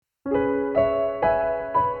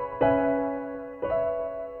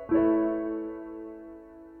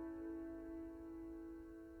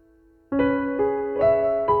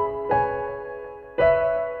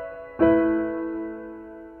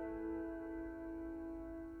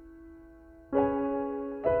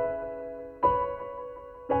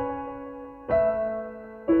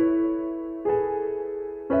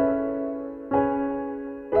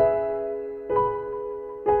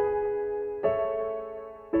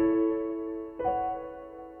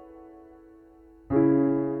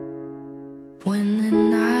When the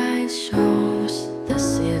night shows, the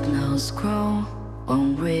signals grow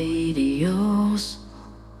on radios.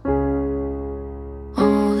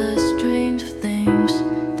 All the strange things,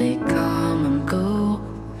 they come and go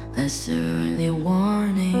as early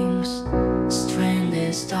warnings.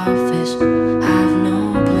 Stranded starfish have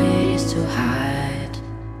no place to hide,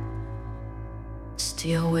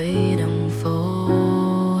 still waiting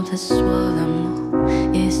for the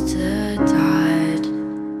swollen Easter tide.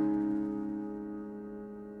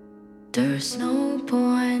 There's no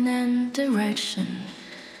point and direction,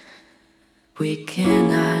 we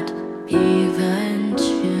cannot even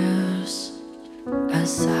choose a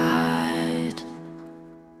side.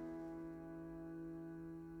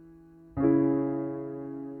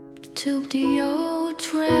 Took the old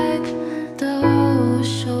track, the old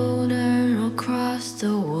shoulder across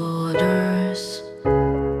the waters.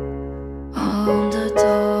 On the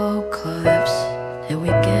tall cliffs that we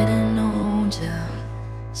getting older,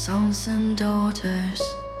 sons and daughters,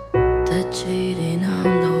 the cheating on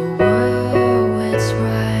the world, it's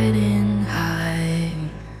riding high.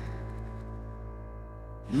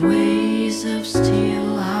 Waves of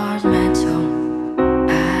steel, hard metal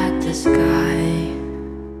at the sky.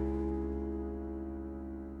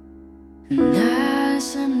 And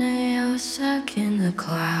as a nail stuck in the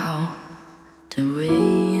cloud, the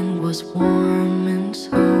rain was warm and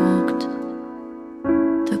soaked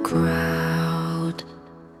the crowd.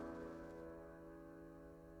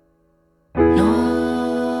 No,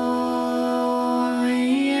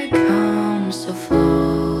 here comes the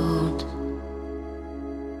flood.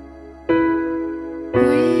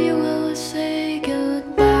 We will say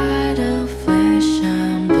goodbye to flesh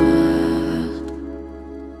and blood.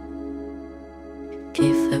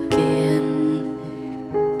 If again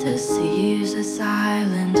the seas are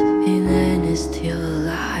silent and then is still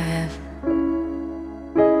alive,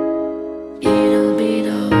 it'll be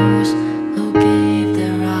those who gave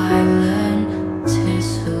their island to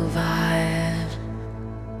survive.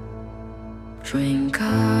 Drink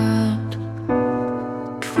up,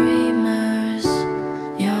 dreamers,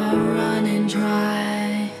 you're running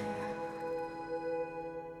dry.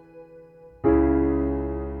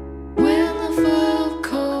 When the flood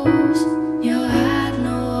calls, you had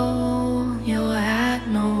no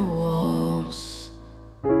walls.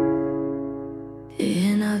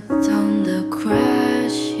 In a thunder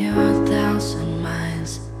crash, you're 1,000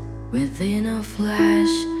 miles within a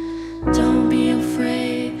flash. Don't be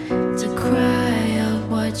afraid to cry out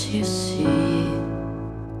what you see.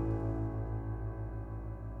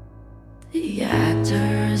 The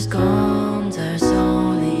actor's gone, there's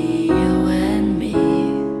only you and me.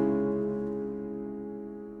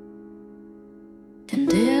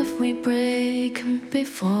 And if we break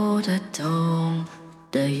before the dawn,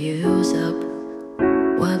 they use up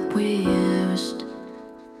what we used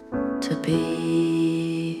to be.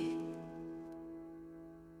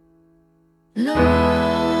 Lord,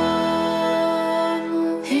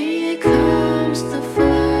 here comes the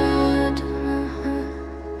flood.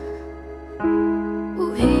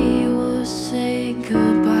 We will say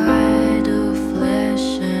goodbye to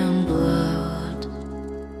flesh and blood.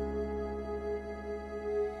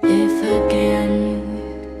 If again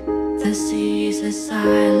the seas are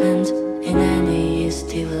silent and any is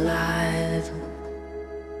still alive,